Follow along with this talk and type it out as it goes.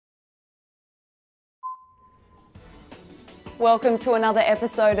Welcome to another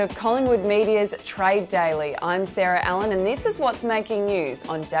episode of Collingwood Media's Trade Daily. I'm Sarah Allen and this is what's making news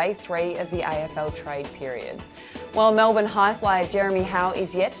on day 3 of the AFL trade period. While Melbourne highflyer Jeremy Howe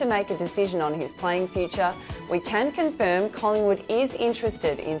is yet to make a decision on his playing future, we can confirm Collingwood is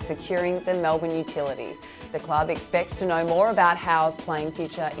interested in securing the Melbourne utility. The club expects to know more about Howe's playing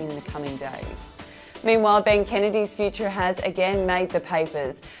future in the coming days. Meanwhile, Ben Kennedy's future has again made the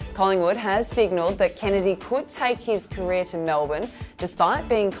papers. Collingwood has signalled that Kennedy could take his career to Melbourne despite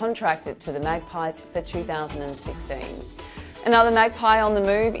being contracted to the Magpies for 2016. Another Magpie on the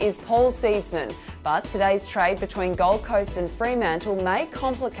move is Paul Seedsman, but today's trade between Gold Coast and Fremantle may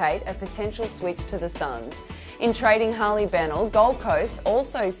complicate a potential switch to the Suns. In trading Harley Bennell, Gold Coast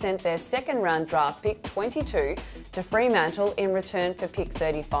also sent their second-round draft pick 22 to Fremantle in return for pick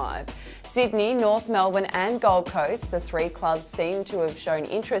 35. Sydney, North Melbourne and Gold Coast, the three clubs seem to have shown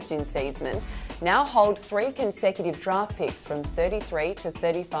interest in Seedsman, now hold 3 consecutive draft picks from 33 to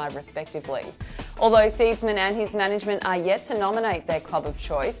 35 respectively. Although Seedsman and his management are yet to nominate their club of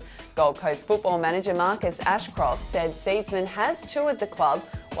choice, Gold Coast football manager Marcus Ashcroft said Seedsman has toured the club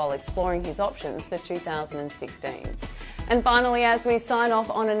while exploring his options for 2016. And finally, as we sign off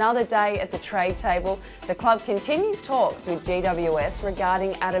on another day at the trade table, the club continues talks with GWS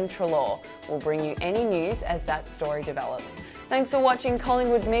regarding Adam Treloar. We'll bring you any news as that story develops. Thanks for watching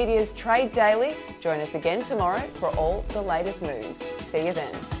Collingwood Media's Trade Daily. Join us again tomorrow for all the latest moves. See you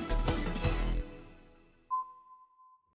then.